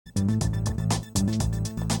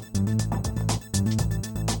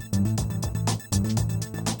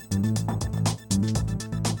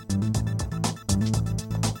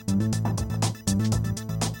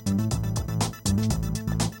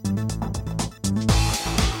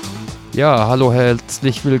Ja, hallo,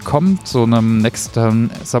 herzlich willkommen zu einem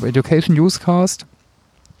nächsten Sub-Education NewsCast.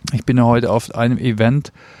 Ich bin heute auf einem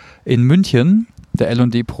Event in München, der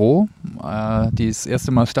L&D Pro, die das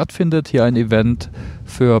erste Mal stattfindet. Hier ein Event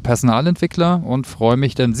für Personalentwickler und freue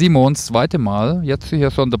mich, den Simons zweite Mal jetzt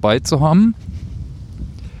hier schon dabei zu haben.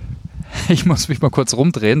 Ich muss mich mal kurz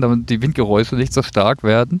rumdrehen, damit die Windgeräusche nicht so stark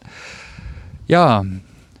werden. Ja,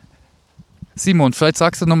 Simon, vielleicht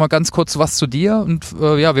sagst du noch mal ganz kurz was zu dir. Und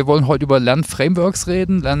wir wollen heute über Lernframeworks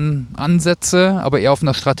reden, Lernansätze, aber eher auf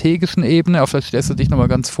einer strategischen Ebene. Vielleicht stellst du dich noch mal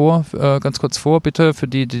ganz kurz vor, bitte, für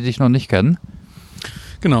die dich noch nicht kennen.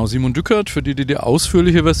 Genau, Simon Ckert. Für die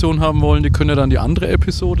ausführliche Version haben wollen, die können ja dann die andere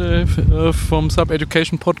Episode vom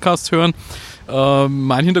Sub-Education Podcast hören.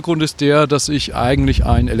 Mein Hintergrund ist der, dass ich eigentlich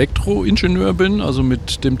ein Elektroingenieur bin, also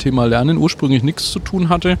mit dem Thema Lernen ursprünglich nichts zu tun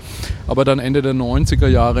hatte, aber dann Ende der 90er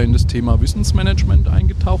Jahre in das Thema Wissensmanagement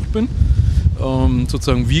eingetaucht bin.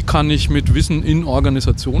 Sozusagen, wie kann ich mit Wissen in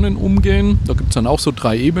Organisationen umgehen? Da gibt es dann auch so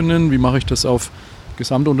 3 Ebenen. Wie mache ich das auf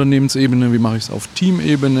Gesamtunternehmensebene, wie mache ich es auf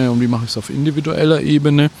Teamebene und wie mache ich es auf individueller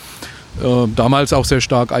Ebene? Damals auch sehr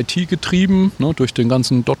stark IT getrieben, ne, durch den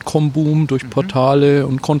ganzen Dotcom-Boom, durch Portale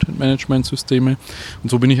und Content-Management-Systeme. Und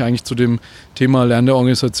so bin ich eigentlich zu dem Thema lernende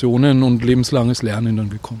Organisationen und lebenslanges Lernen dann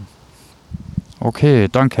gekommen. Okay,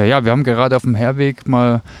 danke. Ja, wir haben gerade auf dem Herweg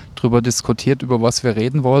mal drüber diskutiert, über was wir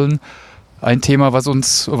reden wollen. Ein Thema,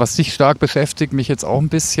 was dich stark beschäftigt, mich jetzt auch ein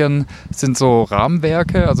bisschen, sind so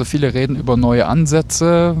Rahmenwerke. Also viele reden über neue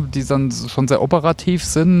Ansätze, die dann schon sehr operativ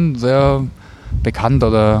sind, sehr bekannt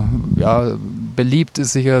oder beliebt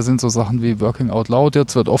ist sicher, sind so Sachen wie Working Out Loud,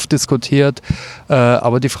 jetzt wird oft diskutiert.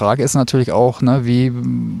 Aber die Frage ist natürlich auch, wie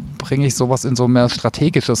bringe ich sowas in so ein mehr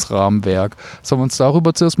strategisches Rahmenwerk? Sollen wir uns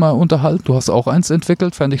darüber zuerst mal unterhalten? Du hast auch eins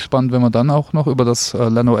entwickelt, fände ich spannend, wenn wir dann auch noch über das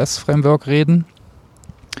lernOS Framework reden.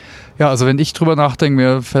 Ja, also wenn ich drüber nachdenke,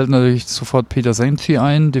 mir fällt natürlich sofort Peter Senge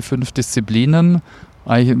ein, die 5 Disziplinen.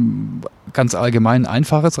 Eigentlich ganz allgemein ein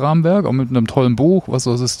einfaches Rahmenwerk, auch mit einem tollen Buch, was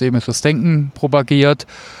so systemisches Denken propagiert.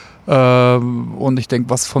 Und ich denke,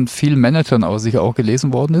 was von vielen Managern auch sicher auch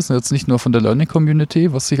gelesen worden ist, jetzt nicht nur von der Learning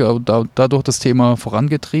Community, was sicher dadurch das Thema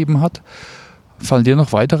vorangetrieben hat. Fallen dir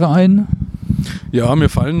noch weitere ein? Ja, mir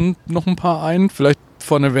fallen noch ein paar ein. Vielleicht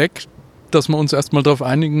vorneweg, dass wir uns erstmal darauf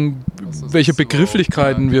einigen, welche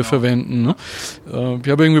Begrifflichkeiten wir verwenden. Ne? Ich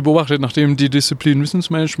habe irgendwie beobachtet, nachdem die Disziplin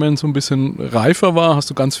Wissensmanagement so ein bisschen reifer war, hast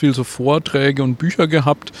du ganz viel so Vorträge und Bücher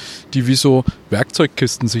gehabt, die wie so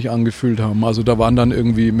Werkzeugkisten sich angefühlt haben. Also da waren dann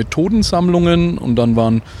irgendwie Methodensammlungen und dann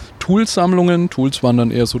waren Toolsammlungen. Tools waren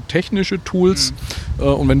dann eher so technische Tools.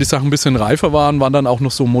 Und wenn die Sachen ein bisschen reifer waren, waren dann auch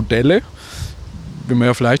noch so Modelle, wie man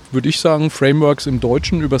ja vielleicht, würde ich sagen, Frameworks im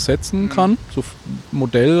Deutschen übersetzen kann, so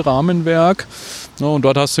Modell, Rahmenwerk. Ja, und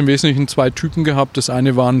dort hast du im Wesentlichen 2 Typen gehabt. Das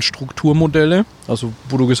eine waren Strukturmodelle, also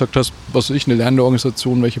wo du gesagt hast, eine lernende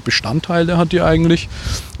Organisation, welche Bestandteile hat die eigentlich?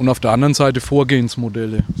 Und auf der anderen Seite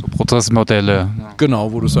Vorgehensmodelle. So Prozessmodelle.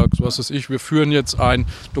 Genau, wo du sagst, wir führen jetzt ein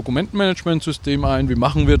Dokumentenmanagementsystem ein, wie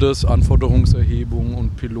machen wir das? Anforderungserhebung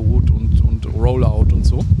und Pilot und Rollout und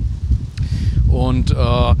so. Und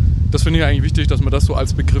das finde ich eigentlich wichtig, dass man das so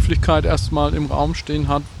als Begrifflichkeit erstmal im Raum stehen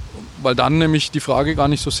hat, weil dann nämlich die Frage gar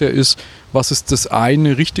nicht so sehr ist, was ist das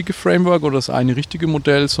eine richtige Framework oder das eine richtige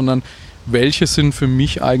Modell, sondern welche sind für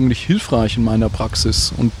mich eigentlich hilfreich in meiner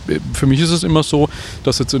Praxis. Und für mich ist es immer so,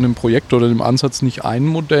 dass jetzt in einem Projekt oder im Ansatz nicht ein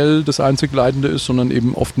Modell das einzig Leitende ist, sondern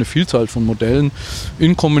eben oft eine Vielzahl von Modellen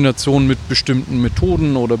in Kombination mit bestimmten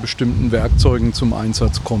Methoden oder bestimmten Werkzeugen zum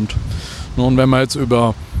Einsatz kommt. Und wenn man jetzt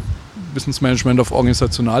über Wissensmanagement auf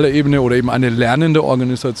organisationaler Ebene oder eben eine lernende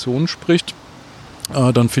Organisation spricht,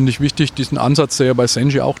 dann finde ich wichtig, diesen Ansatz, der ja bei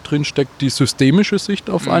Senge auch drin steckt, die systemische Sicht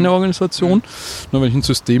auf eine Organisation. Wenn ich einen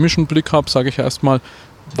systemischen Blick habe, sage ich erstmal,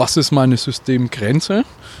 was ist meine Systemgrenze?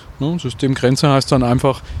 Systemgrenze heißt dann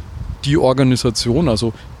einfach die Organisation,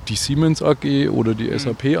 also die Siemens AG oder die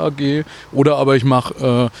SAP AG, oder aber ich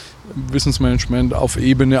mache Wissensmanagement auf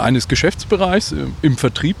Ebene eines Geschäftsbereichs, im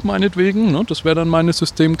Vertrieb meinetwegen, ne? Das wäre dann meine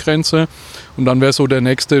Systemgrenze. Und dann wäre so der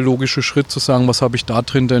nächste logische Schritt zu sagen, was habe ich da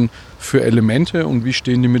drin denn für Elemente und wie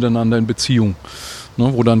stehen die miteinander in Beziehung?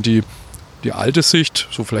 Ne? Wo dann die alte Sicht,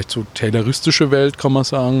 so vielleicht so tayloristische Welt kann man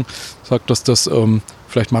sagen, sagt, dass das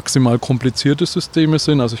vielleicht maximal komplizierte Systeme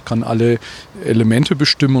sind. Also ich kann alle Elemente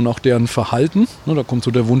bestimmen und auch deren Verhalten. Da kommt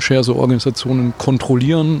so der Wunsch her, so Organisationen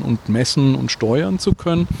kontrollieren und messen und steuern zu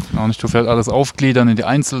können. Genau, und ich tue vielleicht alles aufgliedern in die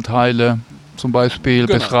Einzelteile, zum Beispiel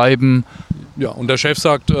beschreiben. Ja, und der Chef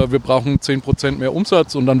sagt, wir brauchen 10% mehr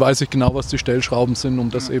Umsatz und dann weiß ich genau, was die Stellschrauben sind,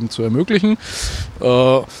 um das eben zu ermöglichen.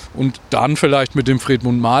 Und dann vielleicht mit dem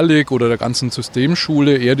Friedmund Malik oder der ganzen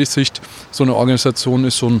Systemschule eher die Sicht, so eine Organisation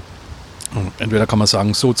ist so ein Entweder kann man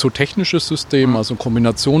sagen, soziotechnisches System, also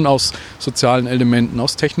Kombination aus sozialen Elementen,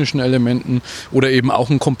 aus technischen Elementen oder eben auch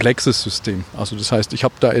ein komplexes System. Also das heißt, ich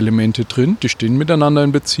habe da Elemente drin, die stehen miteinander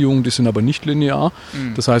in Beziehung, die sind aber nicht linear.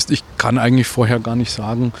 Das heißt, ich kann eigentlich vorher gar nicht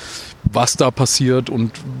sagen, was da passiert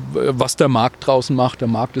und was der Markt draußen macht. Der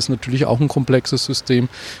Markt ist natürlich auch ein komplexes System.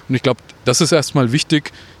 Und ich glaube, das ist erstmal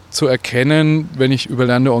wichtig, zu erkennen, wenn ich über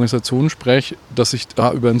lernende Organisationen spreche, dass ich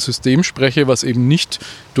da über ein System spreche, was eben nicht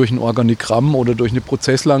durch ein Organigramm oder durch eine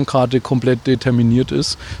Prozesslandkarte komplett determiniert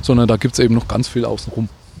ist, sondern da gibt es eben noch ganz viel außenrum.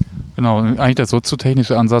 Genau, eigentlich der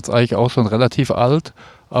soziotechnische Ansatz eigentlich auch schon relativ alt,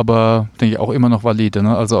 aber denke ich auch immer noch valide.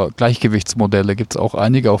 Ne? Also Gleichgewichtsmodelle gibt es auch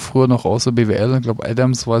einige, auch früher noch aus der BWL. Ich glaube,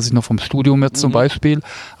 Adams weiß ich noch vom Studium jetzt zum Beispiel,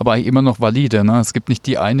 aber eigentlich immer noch valide. Ne? Es gibt nicht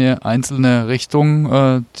die eine einzelne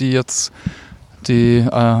Richtung, die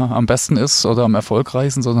am besten ist oder am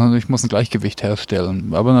erfolgreichsten, sondern ich muss ein Gleichgewicht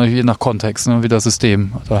herstellen. Aber natürlich je nach Kontext, ne, wie das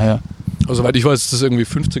System. Daher. Also soweit ich weiß, ist das irgendwie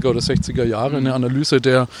 50er oder 60er Jahre eine Analyse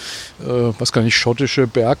der, schottische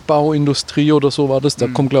Bergbauindustrie oder so war das. Da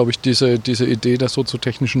kommt, glaube ich, diese Idee der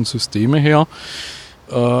soziotechnischen Systeme her.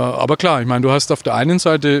 Aber klar, ich meine, du hast auf der einen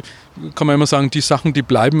Seite, kann man immer sagen, die Sachen, die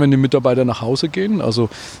bleiben, wenn die Mitarbeiter nach Hause gehen. Also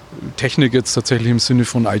Technik jetzt tatsächlich im Sinne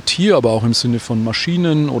von IT, aber auch im Sinne von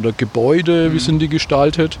Maschinen oder Gebäude, wie sind die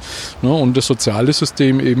gestaltet. Ne? Und das soziale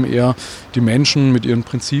System eben eher die Menschen mit ihren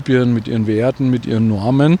Prinzipien, mit ihren Werten, mit ihren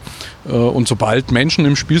Normen. Und sobald Menschen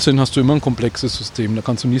im Spiel sind, hast du immer ein komplexes System. Da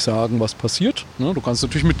kannst du nie sagen, was passiert. Ne? Du kannst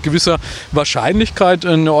natürlich mit gewisser Wahrscheinlichkeit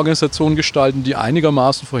eine Organisation gestalten, die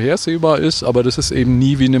einigermaßen vorhersehbar ist, aber das ist eben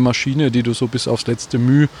nie wie eine Maschine, die du so bis aufs letzte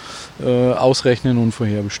Mühe ausrechnen und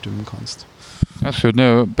vorherbestimmen kannst. Ja,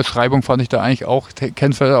 schöne Beschreibung fand ich da eigentlich auch.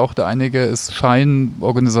 Kennt vielleicht auch der einige, ist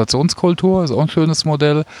Organisationskultur, ist auch ein schönes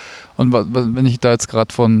Modell. Und wenn ich da jetzt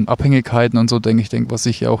gerade von Abhängigkeiten und so denke, was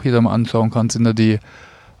sich ja auch jeder mal anschauen kann, sind da die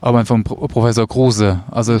Arbeit von Professor Kruse.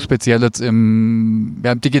 Also speziell jetzt im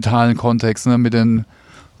digitalen Kontext, ne, mit den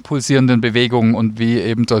pulsierenden Bewegungen und wie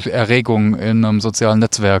eben durch Erregung in einem sozialen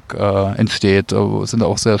Netzwerk entsteht. Sind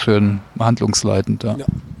auch sehr schön handlungsleitend. Ja.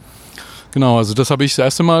 Genau, also das habe ich das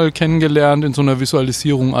erste Mal kennengelernt in so einer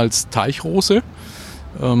Visualisierung als Teichrose.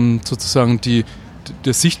 Sozusagen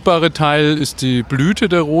der sichtbare Teil ist die Blüte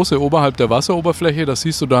der Rose oberhalb der Wasseroberfläche. Da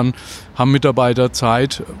siehst du dann, haben Mitarbeiter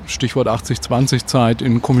Zeit, Stichwort 80-20-Zeit,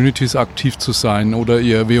 in Communities aktiv zu sein oder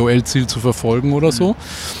ihr WOL-Ziel zu verfolgen oder so.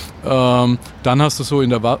 Dann hast du so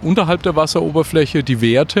unterhalb der Wasseroberfläche die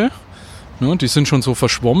Werte. Ne, die sind schon so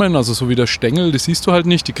verschwommen, also so wie der Stängel, die siehst du halt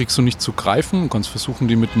nicht, die kriegst du nicht zu greifen. Du kannst versuchen,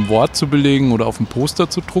 die mit einem Wort zu belegen oder auf ein Poster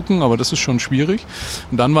zu drucken, aber das ist schon schwierig.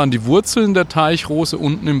 Und dann waren die Wurzeln der Teichrose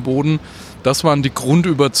unten im Boden, das waren die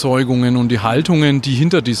Grundüberzeugungen und die Haltungen, die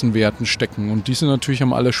hinter diesen Werten stecken. Und die sind natürlich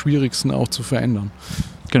am allerschwierigsten auch zu verändern.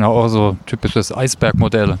 Genau, auch so typisches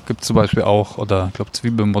Eisbergmodell gibt es zum Beispiel auch, oder ich glaube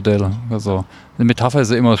Zwiebelmodelle. Also eine Metapher ist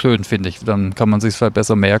ja immer schön, finde ich. Dann kann man sich vielleicht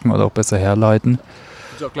besser merken oder auch besser herleiten.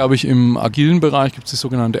 Glaube ich, im agilen Bereich gibt es die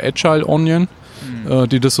sogenannte Agile Onion,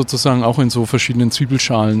 die das sozusagen auch in so verschiedenen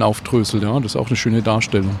Zwiebelschalen aufdröselt. Ja? Das ist auch eine schöne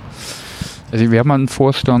Darstellung. Also wir haben mal einen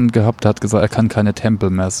Vorstand gehabt, der hat gesagt, er kann keine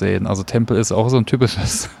Tempel mehr sehen. Also Tempel ist auch so ein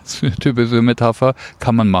typische Metapher,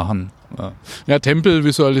 kann man machen. Ja, Tempel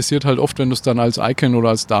visualisiert halt oft, wenn du es dann als Icon oder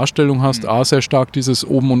als Darstellung hast, A, sehr stark dieses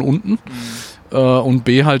oben und unten. Und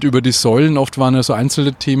B halt über die Säulen, oft waren ja so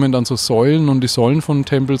einzelne Themen dann so Säulen und die Säulen von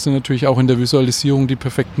Tempel sind natürlich auch in der Visualisierung die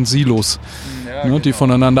perfekten Silos, ja, ne, die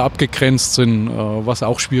voneinander abgegrenzt sind, was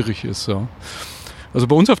auch schwierig ist. Ja. Also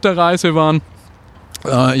bei uns auf der Reise waren,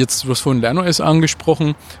 jetzt, du hast vorhin lernOS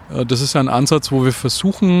angesprochen, das ist ein Ansatz, wo wir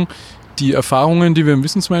versuchen, die Erfahrungen, die wir im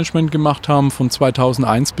Wissensmanagement gemacht haben, von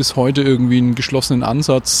 2001 bis heute irgendwie einen geschlossenen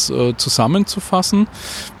Ansatz zusammenzufassen.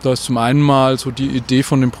 Da ist zum einen mal so die Idee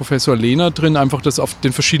von dem Professor Lehner drin, einfach das auf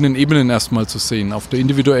den verschiedenen Ebenen erstmal zu sehen. Auf der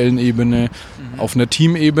individuellen Ebene, auf einer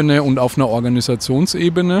Teamebene und auf einer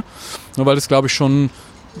Organisationsebene. Weil das, glaube ich, schon...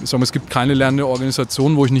 Es gibt keine lernende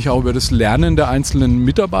Organisation, wo ich nicht auch über das Lernen der einzelnen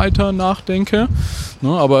Mitarbeiter nachdenke.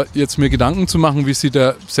 Aber jetzt mir Gedanken zu machen, wie sieht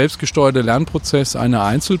der selbstgesteuerte Lernprozess einer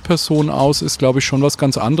Einzelperson aus, ist, glaube ich, schon was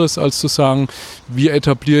ganz anderes, als zu sagen, wie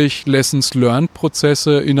etabliere ich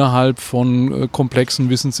Lessons-Learn-Prozesse innerhalb von komplexen,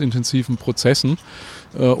 wissensintensiven Prozessen.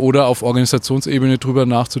 Oder auf Organisationsebene drüber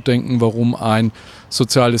nachzudenken, warum ein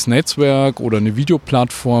soziales Netzwerk oder eine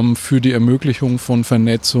Videoplattform für die Ermöglichung von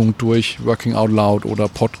Vernetzung durch Working Out Loud oder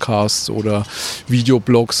Podcasts oder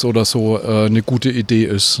Videoblogs oder so eine gute Idee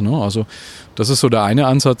ist. Ne? Also das ist so der eine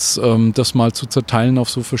Ansatz, das mal zu zerteilen auf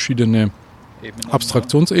so verschiedene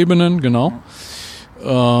Abstraktionsebenen, genau.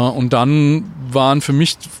 Und dann waren für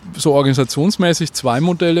mich so organisationsmäßig zwei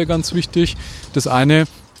Modelle ganz wichtig. Das eine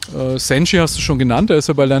Senshi hast du schon genannt, der ist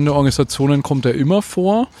ja bei lernenden Organisationen, kommt er immer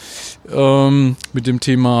vor, mit dem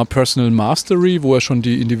Thema Personal Mastery, wo ja schon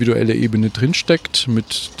die individuelle Ebene drinsteckt,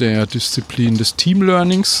 mit der Disziplin des Team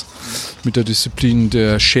Learnings, mit der Disziplin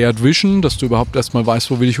der Shared Vision, dass du überhaupt erstmal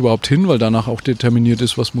weißt, wo will ich überhaupt hin, weil danach auch determiniert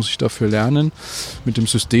ist, was muss ich dafür lernen, mit dem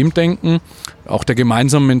Systemdenken, auch der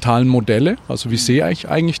gemeinsamen mentalen Modelle, also wie sehe ich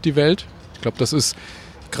eigentlich die Welt. Ich glaube, das ist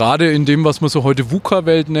gerade in dem, was man so heute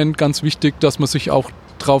VUCA-Welt nennt, ganz wichtig, dass man sich auch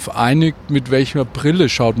darauf einigt, mit welcher Brille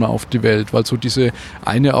schaut man auf die Welt. Weil so diese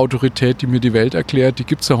eine Autorität, die mir die Welt erklärt, die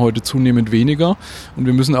gibt es ja heute zunehmend weniger. Und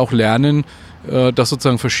wir müssen auch lernen, dass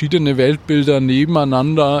sozusagen verschiedene Weltbilder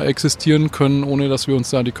nebeneinander existieren können, ohne dass wir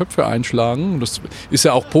uns da die Köpfe einschlagen. Das ist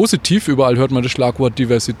ja auch positiv. Überall hört man das Schlagwort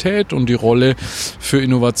Diversität und die Rolle für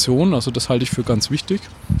Innovation. Also das halte ich für ganz wichtig.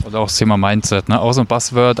 Oder auch das Thema Mindset, ne? Auch so ein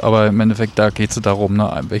Buzzword, aber im Endeffekt, da geht es darum,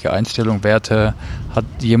 ne? Welche Einstellung, Werte hat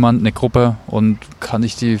jemand, eine Gruppe, und kann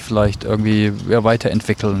ich die vielleicht irgendwie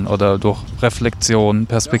weiterentwickeln oder durch Reflexion,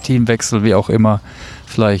 Perspektivenwechsel, wie auch immer,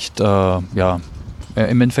 vielleicht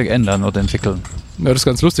im Endeffekt ändern oder entwickeln. Ja, das ist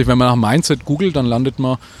ganz lustig. Wenn man nach Mindset googelt, dann landet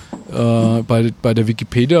man bei der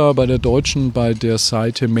Wikipedia, bei der deutschen, bei der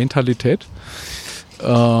Seite Mentalität.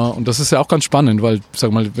 Und das ist ja auch ganz spannend, weil,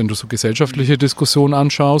 sag mal, wenn du so gesellschaftliche Diskussionen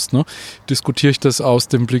anschaust, ne, diskutiere ich das aus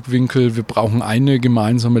dem Blickwinkel, wir brauchen eine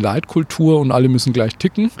gemeinsame Leitkultur und alle müssen gleich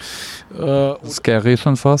ticken. Scary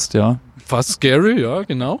schon fast, ja. Fast scary, ja,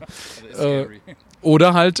 genau.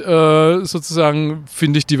 Oder halt sozusagen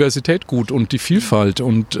finde ich Diversität gut und die Vielfalt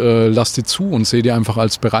und lass die zu und sehe die einfach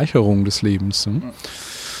als Bereicherung des Lebens. Ne?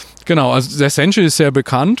 Genau, also der Senshi ist sehr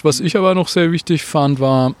bekannt. Was ich aber noch sehr wichtig fand,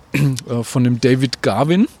 war von dem David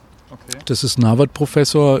Garvin. Okay. Das ist ein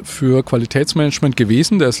Harvard-Professor für Qualitätsmanagement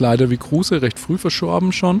gewesen. Der ist leider wie Kruse recht früh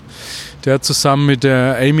verstorben schon. Der hat zusammen mit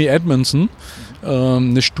der Amy Edmondson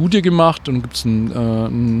eine Studie gemacht, und gibt es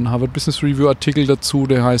einen Harvard Business Review Artikel dazu,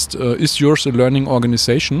 der heißt Is Yours a Learning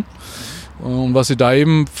Organization? Und was sie da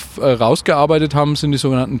eben rausgearbeitet haben, sind die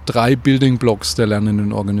sogenannten 3 Building Blocks der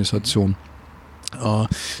lernenden Organisation.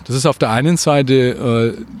 Das ist auf der einen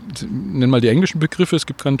Seite, nennen mal die englischen Begriffe, es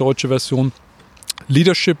gibt keine deutsche Version,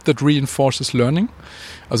 Leadership that reinforces learning.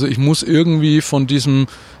 Also ich muss irgendwie von diesem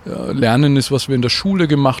Lernen ist, was wir in der Schule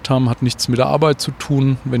gemacht haben, hat nichts mit der Arbeit zu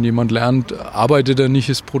tun. Wenn jemand lernt, arbeitet er nicht,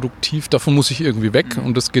 ist produktiv, davon muss ich irgendwie weg.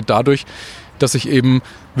 Und das geht dadurch, dass ich eben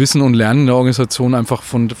Wissen und Lernen in der Organisation einfach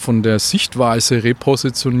von der Sichtweise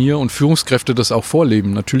repositioniere und Führungskräfte das auch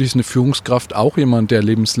vorleben. Natürlich ist eine Führungskraft auch jemand, der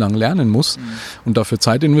lebenslang lernen muss und dafür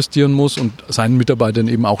Zeit investieren muss und seinen Mitarbeitern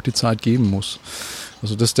eben auch die Zeit geben muss.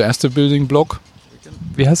 Also das ist der erste Building Block.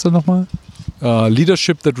 Wie heißt er nochmal?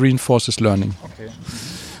 Leadership that reinforces learning. Okay.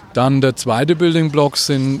 Dann der zweite Building Block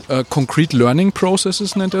sind Concrete Learning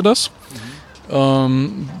Processes, nennt er das.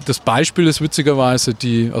 Das Beispiel ist witzigerweise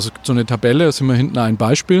also so eine Tabelle, da ist immer hinten ein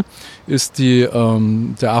Beispiel, ist der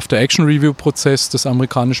After-Action-Review-Prozess des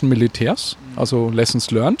amerikanischen Militärs, also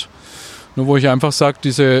Lessons Learned. Nur wo ich einfach sage,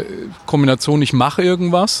 diese Kombination, ich mache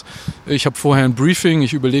irgendwas, ich habe vorher ein Briefing,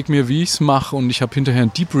 ich überlege mir, wie ich es mache, und ich habe hinterher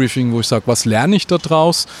ein Debriefing, wo ich sage, was lerne ich da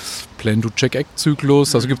draus?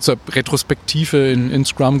 Plan-to-Check-Act-Zyklus, also gibt es da Retrospektive, in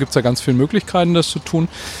Scrum gibt es da ganz viele Möglichkeiten, das zu tun.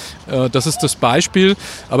 Das ist das Beispiel,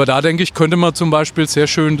 aber da denke ich, könnte man zum Beispiel sehr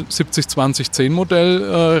schön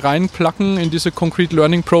 70-20-10-Modell reinplacken in diese Concrete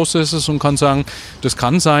Learning Processes und kann sagen, das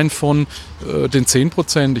kann sein von den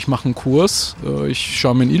 10%, ich mache einen Kurs, ich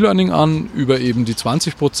schaue mir ein E-Learning an, über eben die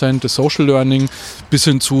 20% des Social Learning bis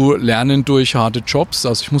hin zu Lernen durch harte Jobs.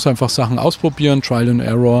 Also ich muss einfach Sachen ausprobieren, Trial and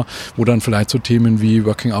Error, wo dann vielleicht so Themen wie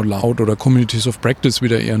Working Out Loud oder Communities of Practice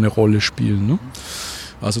wieder eher eine Rolle spielen. Ne?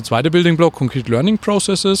 Also zweiter Building Block, Concrete Learning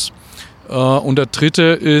Processes. Und der dritte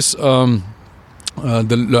ist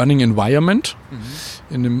the Learning Environment.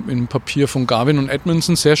 In dem Papier von Garvin und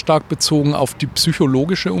Edmondson sehr stark bezogen auf die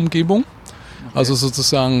psychologische Umgebung. Okay. Also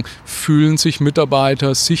sozusagen fühlen sich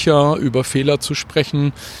Mitarbeiter sicher, über Fehler zu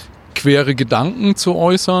sprechen, quere Gedanken zu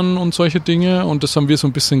äußern und solche Dinge. Und das haben wir so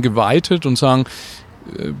ein bisschen geweitet und sagen,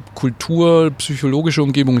 Kultur, psychologische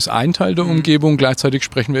Umgebung ist ein Teil der Umgebung. Gleichzeitig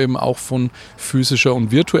sprechen wir eben auch von physischer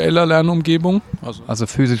und virtueller Lernumgebung. Also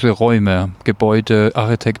physische Räume, Gebäude,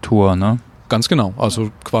 Architektur, ne? Ganz genau.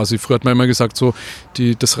 Also quasi, früher hat man immer gesagt, so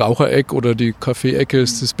das Rauchereck oder die Kaffeeecke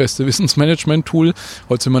ist das beste Wissensmanagement-Tool.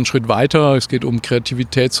 Heute sind wir einen Schritt weiter. Es geht um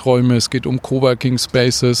Kreativitätsräume, es geht um Coworking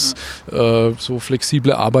Spaces, so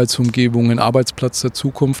flexible Arbeitsumgebungen, Arbeitsplatz der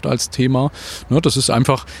Zukunft als Thema. Ne, das ist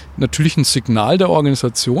einfach natürlich ein Signal der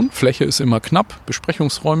Organisation. Fläche ist immer knapp,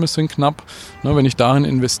 Besprechungsräume sind knapp. Ne, wenn ich darin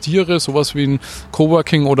investiere, sowas wie ein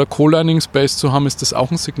Coworking oder Co-Learning Space zu haben, ist das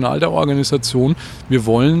auch ein Signal der Organisation. Wir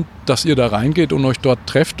wollen, dass ihr da reingeht und euch dort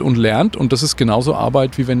trefft und lernt. Und das ist genauso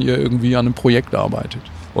Arbeit, wie wenn ihr irgendwie an einem Projekt arbeitet.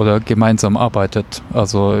 Oder gemeinsam arbeitet,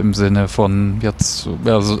 also im Sinne von jetzt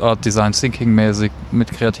also Art Design Thinking mäßig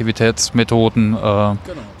mit Kreativitätsmethoden,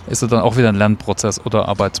 ist es dann auch wieder ein Lernprozess oder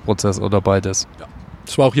Arbeitsprozess oder beides? Ja.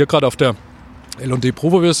 Das war auch hier gerade auf der L&D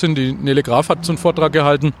Pro, wo wir sind. Die Nele Graf hat so einen Vortrag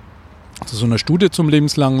gehalten zu so einer Studie zum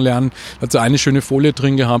lebenslangen Lernen. Da hat sie eine schöne Folie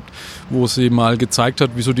drin gehabt, wo sie mal gezeigt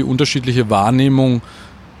hat, wie so die unterschiedliche Wahrnehmung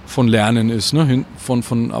von Lernen ist. Ne?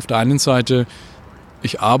 Von auf der einen Seite,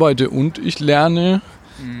 ich arbeite und ich lerne.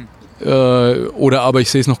 Oder aber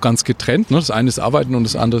ich sehe es noch ganz getrennt. Ne? Das eine ist Arbeiten und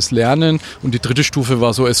das andere ist Lernen. Und die dritte Stufe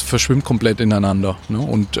war so, es verschwimmt komplett ineinander. Ne?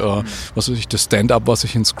 Und was weiß ich, das Stand-up, was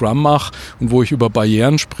ich in Scrum mache und wo ich über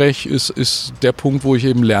Barrieren spreche, ist der Punkt, wo ich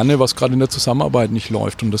eben lerne, was gerade in der Zusammenarbeit nicht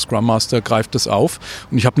läuft. Und der Scrum Master greift das auf.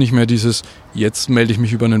 Und ich habe nicht mehr dieses, jetzt melde ich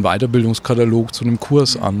mich über einen Weiterbildungskatalog zu einem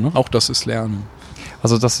Kurs an. Ne? Auch das ist Lernen.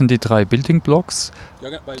 Also das sind die 3 Building Blocks.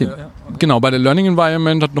 Genau, bei der Learning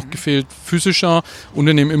Environment hat noch gefehlt physischer und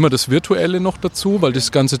wir nehmen immer das Virtuelle noch dazu, weil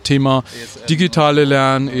das ganze Thema digitale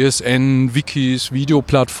Lernen, ESN, Wikis,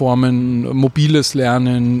 Videoplattformen, mobiles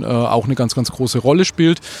Lernen auch eine ganz, ganz große Rolle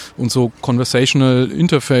spielt und so Conversational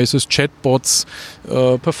Interfaces, Chatbots,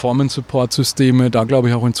 Performance-Support-Systeme, da glaube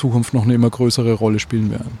ich auch in Zukunft noch eine immer größere Rolle spielen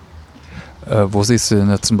werden. Wo siehst du denn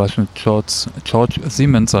jetzt zum Beispiel George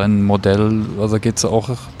Siemens sein Modell? Also geht es auch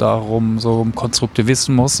darum, so um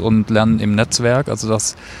Konstruktivismus und Lernen im Netzwerk, also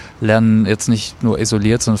das Lernen jetzt nicht nur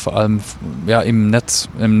isoliert, sondern vor allem im Netz,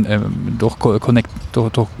 durch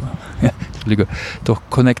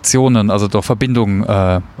Konnektionen, also durch Verbindungen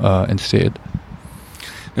entsteht.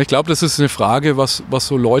 Ich glaube, das ist eine Frage, was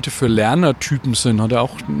so Leute für Lernertypen sind. Hat er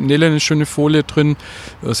auch Nele eine schöne Folie drin.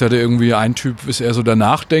 Es hat irgendwie ein Typ, ist eher so der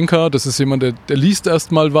Nachdenker. Das ist jemand, der liest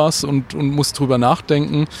erstmal was und muss drüber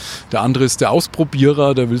nachdenken. Der andere ist der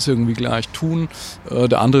Ausprobierer, der will es irgendwie gleich tun.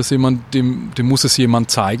 Der andere ist jemand, dem muss es jemand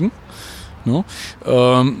zeigen. No?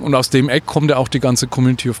 Und aus dem Eck kommt ja auch die ganze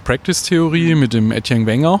Community of Practice Theorie mit dem Etienne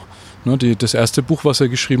Wenger. Das erste Buch, was er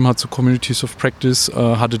geschrieben hat zu Communities of Practice,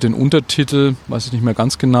 hatte den Untertitel, weiß ich nicht mehr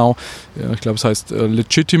ganz genau, ich glaube es heißt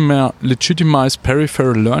Legitimize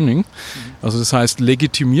Peripheral Learning. Also das heißt,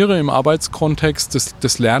 legitimiere im Arbeitskontext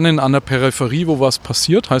das Lernen an der Peripherie, wo was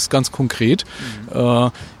passiert, heißt ganz konkret,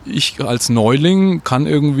 ich als Neuling kann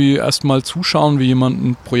irgendwie erstmal zuschauen, wie jemand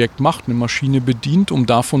ein Projekt macht, eine Maschine bedient, um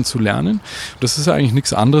davon zu lernen. Das ist eigentlich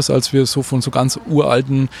nichts anderes, als wir so von so ganz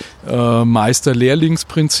uralten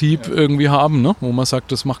Meister-Lehrlings-Prinzip irgendwie haben, ne? Wo man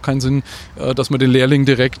sagt, das macht keinen Sinn, dass man den Lehrling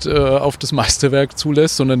direkt auf das Meisterwerk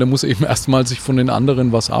zulässt, sondern der muss eben erstmal sich von den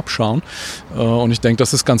anderen was abschauen. Und ich denke,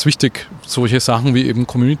 das ist ganz wichtig, solche Sachen wie eben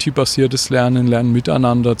community-basiertes Lernen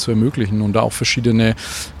miteinander zu ermöglichen und da auch verschiedene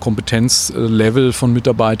Kompetenzlevel von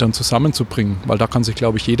Mitarbeitern zusammenzubringen, weil da kann sich,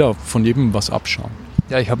 glaube ich, jeder von jedem was abschauen.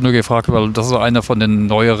 Ja, ich habe nur gefragt, weil das ist einer von den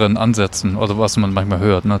neueren Ansätzen, oder was man manchmal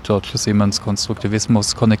hört, ne? George Siemens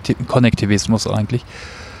Konstruktivismus, Konnektivismus eigentlich.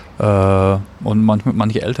 Und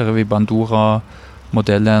manche ältere wie Bandura,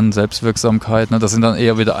 Modelllernen, Selbstwirksamkeit, ne? Das sind dann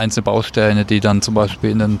eher wieder einzelne Bausteine, die dann zum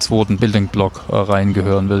Beispiel in den 2. Building Block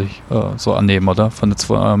reingehören, würde ich so annehmen, oder? Von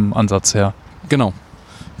dem Ansatz her. Genau.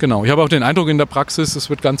 Ich habe auch den Eindruck in der Praxis, es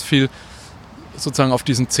wird ganz viel sozusagen auf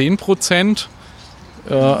diesen 10%.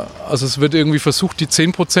 Also es wird irgendwie versucht, die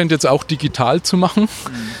 10% jetzt auch digital zu machen.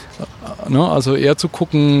 Also eher zu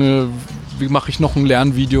gucken, wie mache ich noch ein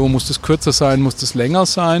Lernvideo, muss das kürzer sein, muss das länger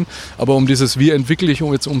sein. Aber wie entwickle ich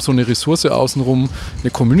jetzt um so eine Ressource außenrum eine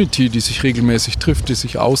Community, die sich regelmäßig trifft, die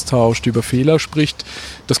sich austauscht, über Fehler spricht,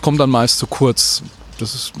 das kommt dann meist zu kurz.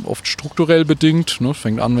 Das ist oft strukturell bedingt. Ne?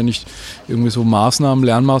 Fängt an, wenn ich irgendwie so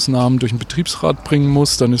Lernmaßnahmen durch den Betriebsrat bringen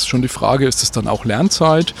muss, dann ist schon die Frage, ist das dann auch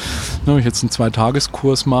Lernzeit? Ne? Wenn ich jetzt einen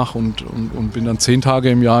 2-Tageskurs mache und bin dann 10 Tage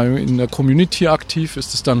im Jahr in der Community aktiv,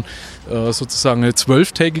 ist das dann sozusagen eine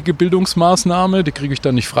 12-tägige Bildungsmaßnahme, die kriege ich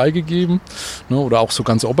dann nicht freigegeben. Ne? Oder auch so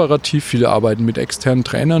ganz operativ, viele arbeiten mit externen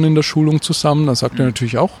Trainern in der Schulung zusammen, dann sagt er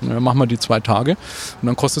natürlich auch, mach mal die 2 Tage und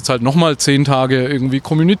dann kostet es halt nochmal 10 Tage irgendwie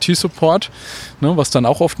Community Support, ne? Was dann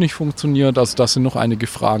auch oft nicht funktioniert. Also das sind noch einige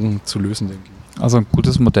Fragen zu lösen, denke ich. Also ein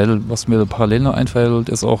gutes Modell, was mir parallel noch einfällt,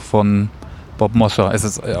 ist auch von Bob Mosher. Es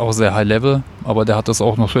ist auch sehr high level, aber der hat das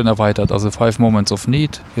auch noch schön erweitert. Also 5 Moments of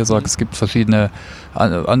Need. Hier sagt, es gibt verschiedene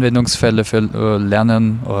Anwendungsfälle für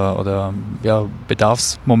Lernen oder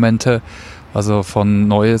Bedarfsmomente. Also von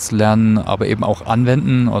neues Lernen, aber eben auch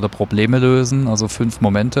anwenden oder Probleme lösen. Also 5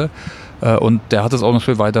 Momente. Und der hat es auch noch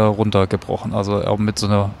schön weiter runtergebrochen. Also auch mit so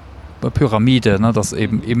einer Pyramide, ne, dass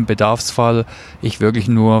eben im Bedarfsfall ich wirklich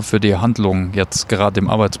nur für die Handlung jetzt gerade im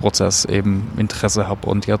Arbeitsprozess eben Interesse habe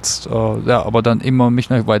und jetzt aber dann immer mich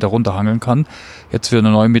noch weiter runterhangeln kann. Jetzt für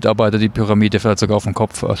einen neuen Mitarbeiter die Pyramide vielleicht sogar auf den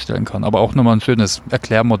Kopf stellen kann. Aber auch nochmal ein schönes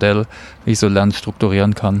Erklärmodell, wie ich so Lernen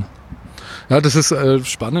strukturieren kann. Ja, das ist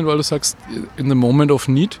spannend, weil du sagst, in the moment of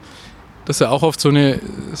need. Das ist ja auch oft so eine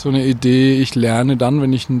Idee, ich lerne dann,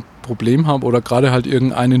 wenn ich ein Problem habe oder gerade halt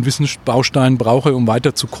irgendeinen Wissensbaustein brauche, um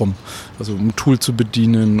weiterzukommen. Also um ein Tool zu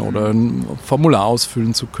bedienen oder ein Formular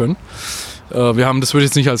ausfüllen zu können. Wir haben, das würde ich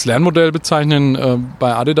jetzt nicht als Lernmodell bezeichnen,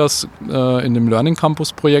 bei Adidas in dem Learning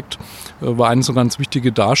Campus Projekt war eine so ganz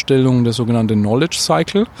wichtige Darstellung der sogenannte Knowledge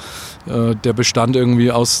Cycle. Der bestand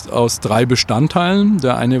irgendwie aus 3 Bestandteilen.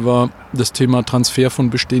 Der eine war das Thema Transfer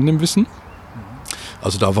von bestehendem Wissen.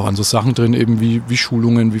 Also da waren so Sachen drin, eben wie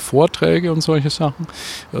Schulungen, wie Vorträge und solche Sachen.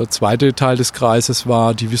 Zweite Teil des Kreises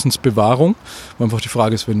war die Wissensbewahrung, wo einfach die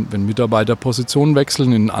Frage ist, wenn Mitarbeiter Positionen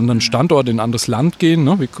wechseln, in einen anderen Standort, in ein anderes Land gehen,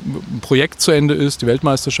 ne, wie ein Projekt zu Ende ist, die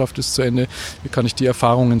Weltmeisterschaft ist zu Ende, wie kann ich die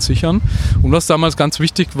Erfahrungen sichern? Und was damals ganz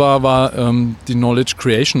wichtig war die Knowledge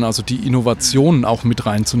Creation, also die Innovationen auch mit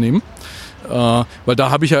reinzunehmen. Weil da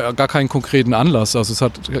habe ich ja gar keinen konkreten Anlass. Also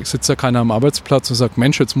es sitzt ja keiner am Arbeitsplatz und sagt,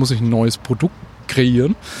 Mensch, jetzt muss ich ein neues Produkt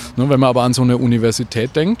kreieren. Wenn man aber an so eine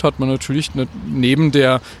Universität denkt, hat man natürlich neben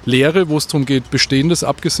der Lehre, wo es darum geht, bestehendes,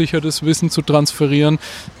 abgesichertes Wissen zu transferieren,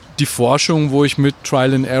 die Forschung, wo ich mit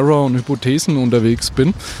Trial and Error und Hypothesen unterwegs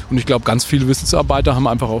bin. Und ich glaube, ganz viele Wissensarbeiter haben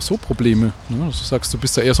einfach auch so Probleme. Du sagst, du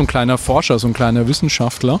bist ja eher so ein kleiner Forscher, so ein kleiner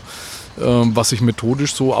Wissenschaftler, was ich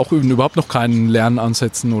methodisch so auch überhaupt noch keinen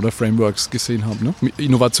Lernansätzen oder Frameworks gesehen habe.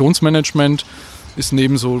 Innovationsmanagement ist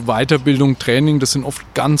neben so Weiterbildung, Training, das sind oft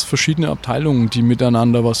ganz verschiedene Abteilungen, die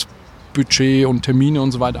miteinander, was Budget und Termine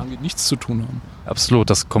und so weiter angeht, nichts zu tun haben. Absolut,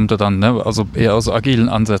 das kommt ja dann, ne? Also eher aus agilen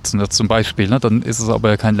Ansätzen jetzt zum Beispiel. Ne? Dann ist es aber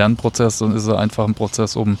ja kein Lernprozess, dann ist es einfach ein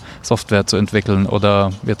Prozess, um Software zu entwickeln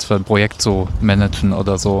oder jetzt für ein Projekt zu managen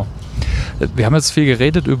oder so. Wir haben jetzt viel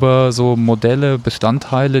geredet über so Modelle,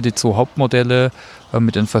 Bestandteile, die 2 Hauptmodelle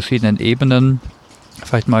mit den verschiedenen Ebenen.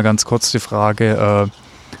 Vielleicht mal ganz kurz die Frage,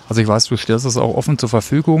 also ich weiß, du stellst es auch offen zur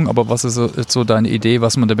Verfügung, aber was ist jetzt so deine Idee,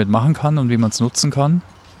 was man damit machen kann und wie man es nutzen kann?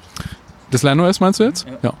 Das lernOS meinst du jetzt?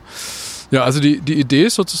 Ja, also die Idee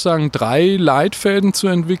ist sozusagen 3 Leitfäden zu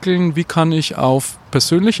entwickeln. Wie kann ich auf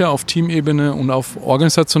persönlicher, auf Teamebene und auf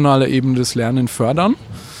organisationaler Ebene das Lernen fördern?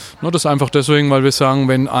 Das ist einfach deswegen, weil wir sagen,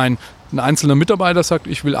 wenn ein einzelner Mitarbeiter sagt,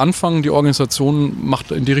 ich will anfangen, die Organisation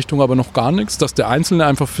macht in die Richtung aber noch gar nichts, dass der Einzelne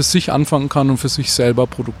einfach für sich anfangen kann und für sich selber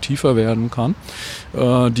produktiver werden kann.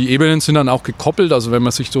 Die Ebenen sind dann auch gekoppelt, also wenn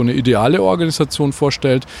man sich so eine ideale Organisation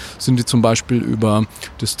vorstellt, sind die zum Beispiel über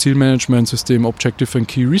das Zielmanagementsystem Objective and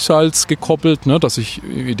Key Results gekoppelt, dass ich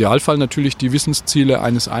im Idealfall natürlich die Wissensziele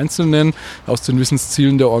eines Einzelnen aus den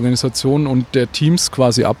Wissenszielen der Organisation und der Teams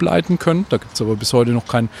quasi ableiten können. Da gibt es aber bis heute noch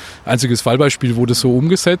kein einziges Fallbeispiel, wo das so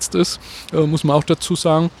umgesetzt ist. Muss man auch dazu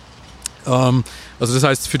sagen. Also das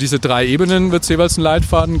heißt, für diese 3 Ebenen wird es jeweils einen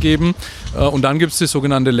Leitfaden geben. Und dann gibt es die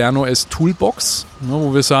sogenannte lernOS Toolbox,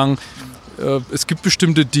 wo wir sagen, es gibt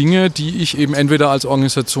bestimmte Dinge, die ich eben entweder als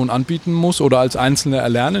Organisation anbieten muss oder als Einzelner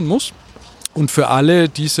erlernen muss. Und für alle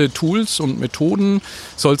diese Tools und Methoden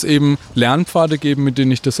soll es eben Lernpfade geben, mit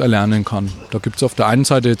denen ich das erlernen kann. Da gibt es auf der einen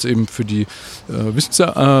Seite jetzt eben für die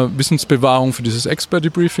Wissensbewahrung, für dieses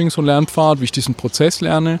Expert-Debriefing so einen Lernpfad, wie ich diesen Prozess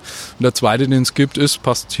lerne. Und der zweite, den es gibt,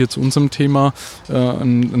 passt hier zu unserem Thema,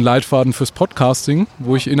 ein Leitfaden fürs Podcasting,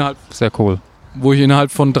 wo ich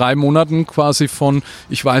innerhalb von 3 Monaten quasi von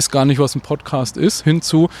ich weiß gar nicht, was ein Podcast ist,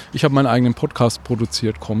 hinzu ich habe meinen eigenen Podcast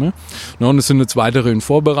produziert komme. Und es sind jetzt weitere in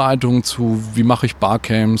Vorbereitung zu, wie mache ich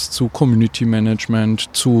Barcamps, zu Community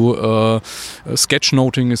Management, zu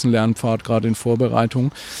Sketchnoting ist ein Lernpfad gerade in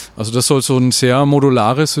Vorbereitung. Also das soll so ein sehr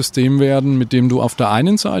modulares System werden, mit dem du auf der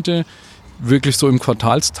einen Seite wirklich so im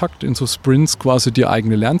Quartalstakt in so Sprints quasi dir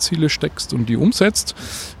eigene Lernziele steckst und die umsetzt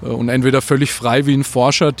und entweder völlig frei wie ein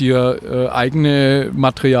Forscher dir eigene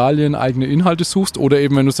Materialien, eigene Inhalte suchst oder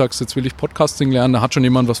eben wenn du sagst, jetzt will ich Podcasting lernen, da hat schon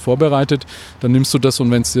jemand was vorbereitet, dann nimmst du das und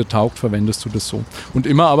wenn es dir taugt, verwendest du das so. Und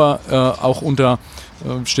immer aber auch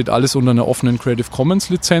steht alles unter einer offenen Creative Commons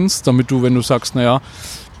Lizenz, damit du, wenn du sagst,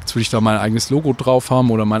 jetzt will ich da mein eigenes Logo drauf haben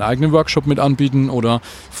oder meinen eigenen Workshop mit anbieten oder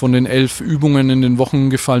von den 11 Übungen in den Wochen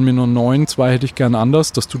gefallen mir nur 9, 2 hätte ich gerne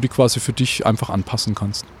anders, dass du die quasi für dich einfach anpassen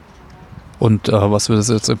kannst. Und was würdest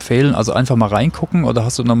du jetzt empfehlen? Also einfach mal reingucken oder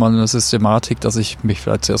hast du nochmal eine Systematik, dass ich mich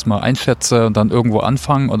vielleicht zuerst mal einschätze und dann irgendwo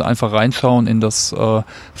anfangen oder einfach reinschauen in das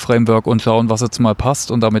Framework und schauen, was jetzt mal passt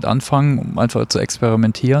und damit anfangen, um einfach zu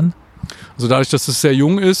experimentieren? Also dadurch, dass es sehr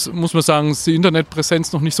jung ist, muss man sagen, ist die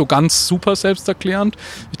Internetpräsenz noch nicht so ganz super selbsterklärend.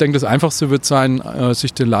 Ich denke, das Einfachste wird sein,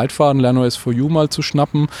 sich den Leitfaden lernOS for You mal zu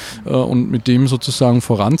schnappen und mit dem sozusagen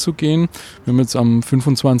voranzugehen. Wir haben jetzt am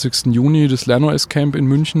 25. Juni das lernOS Camp in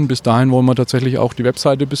München. Bis dahin wollen wir tatsächlich auch die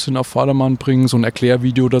Webseite ein bisschen auf Vordermann bringen, so ein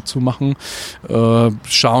Erklärvideo dazu machen,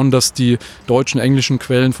 schauen, dass die deutschen, englischen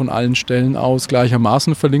Quellen von allen Stellen aus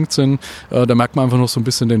gleichermaßen verlinkt sind. Da merkt man einfach noch so ein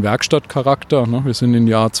bisschen den Werkstattcharakter. Ne? Wir sind in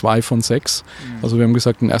Jahr 2 von 6. Also wir haben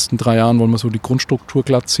gesagt, in den ersten 3 Jahren wollen wir so die Grundstruktur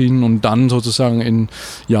glatt ziehen und dann sozusagen in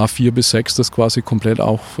Jahr 4 bis 6 das quasi komplett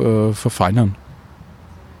auch verfeinern.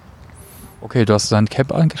 Okay, du hast dein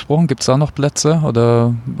Camp angesprochen. Gibt es da noch Plätze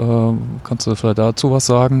oder kannst du vielleicht dazu was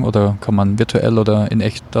sagen oder kann man virtuell oder in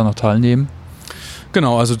echt da noch teilnehmen?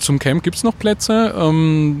 Genau, also zum Camp gibt es noch Plätze.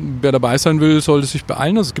 Wer dabei sein will, sollte sich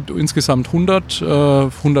beeilen. Also es gibt insgesamt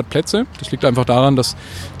 100 Plätze. Das liegt einfach daran, dass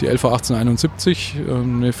die LV 1871,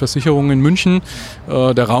 eine Versicherung in München,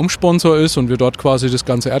 der Raumsponsor ist und wir dort quasi das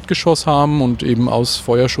ganze Erdgeschoss haben und eben aus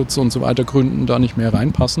Feuerschutz und so weiter Gründen da nicht mehr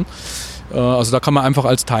reinpassen. Also da kann man einfach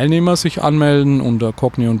als Teilnehmer sich anmelden unter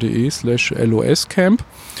cognion.de/LOS-Camp.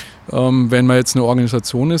 Wenn man jetzt eine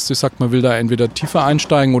Organisation ist, die sagt, man will da entweder tiefer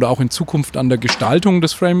einsteigen oder auch in Zukunft an der Gestaltung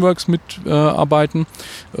des Frameworks mitarbeiten,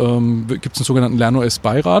 gibt es einen sogenannten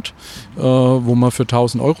lernOS-Beirat, wo man für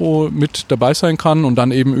 1.000 € mit dabei sein kann und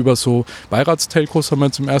dann eben über so Beiratstelcos, haben wir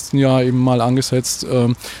jetzt im ersten Jahr eben mal angesetzt,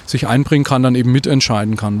 sich einbringen kann, dann eben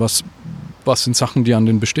mitentscheiden kann, was sind Sachen, die an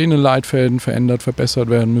den bestehenden Leitfäden verändert, verbessert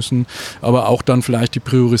werden müssen, aber auch dann vielleicht die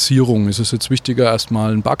Priorisierung. Ist es jetzt wichtiger,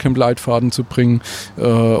 erstmal einen Barcamp-Leitfaden zu bringen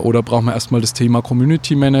oder braucht man erstmal das Thema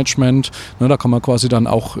Community Management? Ne, da kann man quasi dann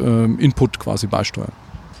auch Input quasi beisteuern.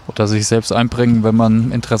 Oder sich selbst einbringen, wenn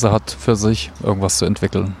man Interesse hat, für sich irgendwas zu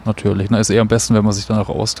entwickeln, natürlich. Na, ist eher am besten, wenn man sich dann auch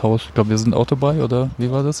austauscht. Ich glaube, wir sind auch dabei, oder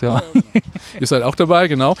wie war das? Ja. Ihr seid auch dabei,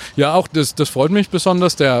 genau. Ja, auch das freut mich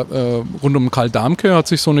besonders. Rund um Karl Damke hat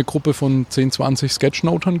sich so eine Gruppe von 10, 20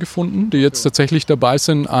 Sketchnotern gefunden, die jetzt tatsächlich dabei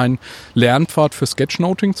sind, einen Lernpfad für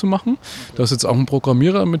Sketchnoting zu machen. Da ist jetzt auch ein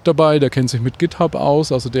Programmierer mit dabei, der kennt sich mit GitHub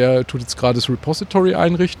aus, also der tut jetzt gerade das Repository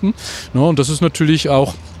einrichten. Ja, und das ist natürlich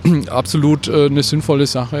auch absolut eine sinnvolle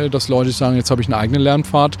Sache, dass Leute sagen, jetzt habe ich einen eigenen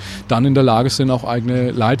Lernpfad, dann in der Lage sind, auch eigene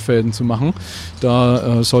Leitfäden zu machen.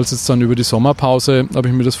 Da soll es jetzt dann über die Sommerpause, habe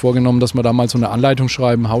ich mir das vorgenommen, dass wir da mal so eine Anleitung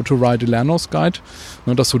schreiben, How to Write a lernOS Guide.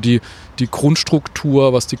 Ja, dass so die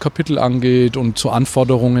Grundstruktur, was die Kapitel angeht und so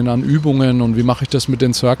Anforderungen an Übungen und wie mache ich das mit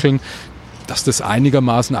den Circlen, dass das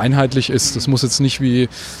einigermaßen einheitlich ist. Das muss jetzt nicht wie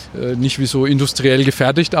so industriell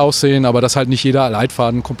gefertigt aussehen, aber dass halt nicht jeder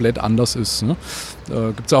Leitfaden komplett anders ist. Ne?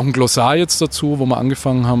 Gibt es auch ein Glossar jetzt dazu, wo wir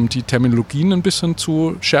angefangen haben, die Terminologien ein bisschen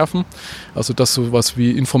zu schärfen. Also dass sowas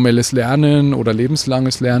wie informelles Lernen oder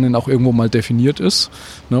lebenslanges Lernen auch irgendwo mal definiert ist.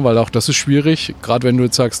 Ne? Weil auch das ist schwierig, gerade wenn du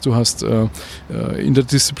jetzt sagst, du hast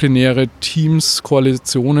interdisziplinäre Teams,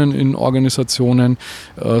 Koalitionen in Organisationen.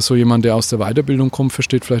 So jemand, der aus der Weiterbildung kommt,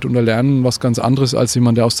 versteht vielleicht unter Lernen was ganz anderes als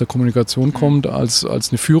jemand, der aus der Kommunikation kommt, als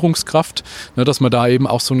eine Führungskraft, ne, dass man da eben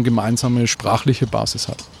auch so eine gemeinsame sprachliche Basis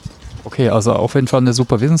hat. Okay, also auf jeden Fall eine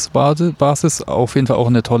super Wissensbasis, auf jeden Fall auch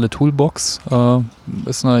eine tolle Toolbox.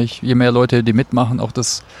 Ist natürlich, je mehr Leute, die mitmachen, auch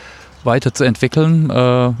das weiterzuentwickeln,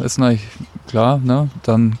 ist natürlich klar, ne?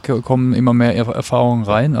 Dann kommen immer mehr Erfahrungen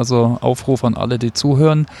rein. Also Aufruf an alle, die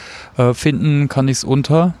zuhören. Finden kann ich es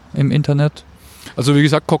unter im Internet. Also wie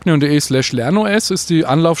gesagt, cognion.de/lernOS ist die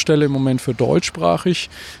Anlaufstelle im Moment für deutschsprachig.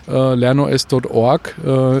 LernOS.org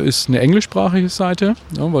ist eine englischsprachige Seite,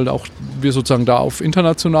 ja, weil auch wir sozusagen da auf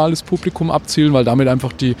internationales Publikum abzielen, weil damit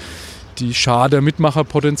einfach die Schar der Mitmacher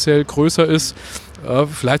potenziell größer ist.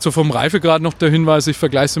 Vielleicht so vom Reifegrad noch der Hinweis, ich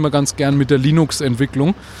vergleiche es immer ganz gern mit der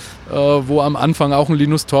Linux-Entwicklung, wo am Anfang auch ein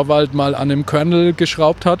Linus Torvald mal an einem Kernel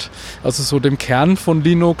geschraubt hat, also so dem Kern von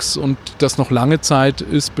Linux und das noch lange Zeit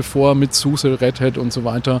ist, bevor mit SUSE, Red Hat und so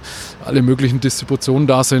weiter alle möglichen Distributionen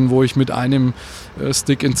da sind, wo ich mit einem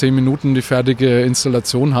Stick in 10 Minuten die fertige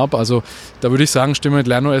Installation habe. Also da würde ich sagen, steht mit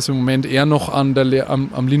lernOS im Moment eher noch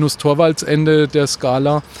am Linus Torvalds Ende der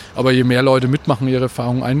Skala, aber je mehr Leute mitmachen, ihre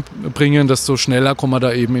Erfahrungen einbringen, desto schneller kommen wir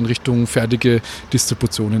da eben in Richtung fertige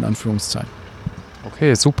Distribution in Anführungszeichen.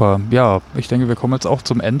 Okay, super. Ja, ich denke, wir kommen jetzt auch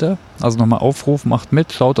zum Ende. Also nochmal Aufruf, macht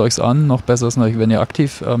mit, schaut euch's an. Noch besser ist natürlich, wenn ihr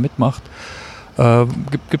aktiv mitmacht.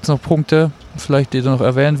 Gibt es noch Punkte, vielleicht, die du noch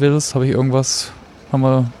erwähnen willst? Haben wir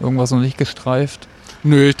irgendwas noch nicht gestreift?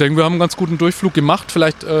 Nö, ich denke, wir haben einen ganz guten Durchflug gemacht.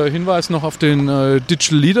 Vielleicht Hinweis noch auf den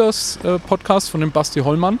Digital Leaders Podcast von dem Basti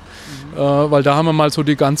Hollmann, weil da haben wir mal so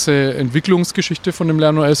die ganze Entwicklungsgeschichte von dem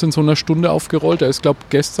lernOS in so einer Stunde aufgerollt. Der ist, glaube ich,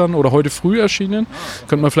 gestern oder heute früh erschienen.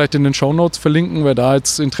 Könnte man vielleicht in den Shownotes verlinken, wer da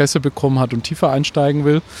jetzt Interesse bekommen hat und tiefer einsteigen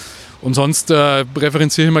will. Und sonst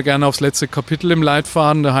referenziere ich immer gerne aufs letzte Kapitel im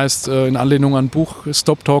Leitfaden, der heißt in Anlehnung an ein Buch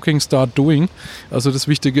Stop Talking, Start Doing. Also das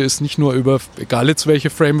Wichtige ist nicht nur über, egal jetzt welche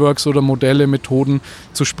Frameworks oder Modelle, Methoden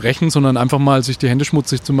zu sprechen, sondern einfach mal sich die Hände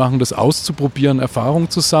schmutzig zu machen, das auszuprobieren, Erfahrung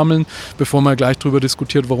zu sammeln, bevor man gleich darüber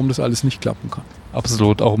diskutiert, warum das alles nicht klappen kann.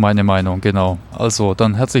 Absolut, auch meine Meinung, genau. Also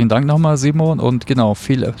dann herzlichen Dank nochmal, Simon, und genau,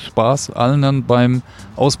 viel Spaß allen beim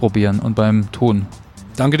Ausprobieren und beim Tun.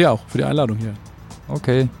 Danke dir auch für die Einladung hier.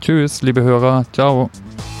 Okay, tschüss, liebe Hörer, ciao.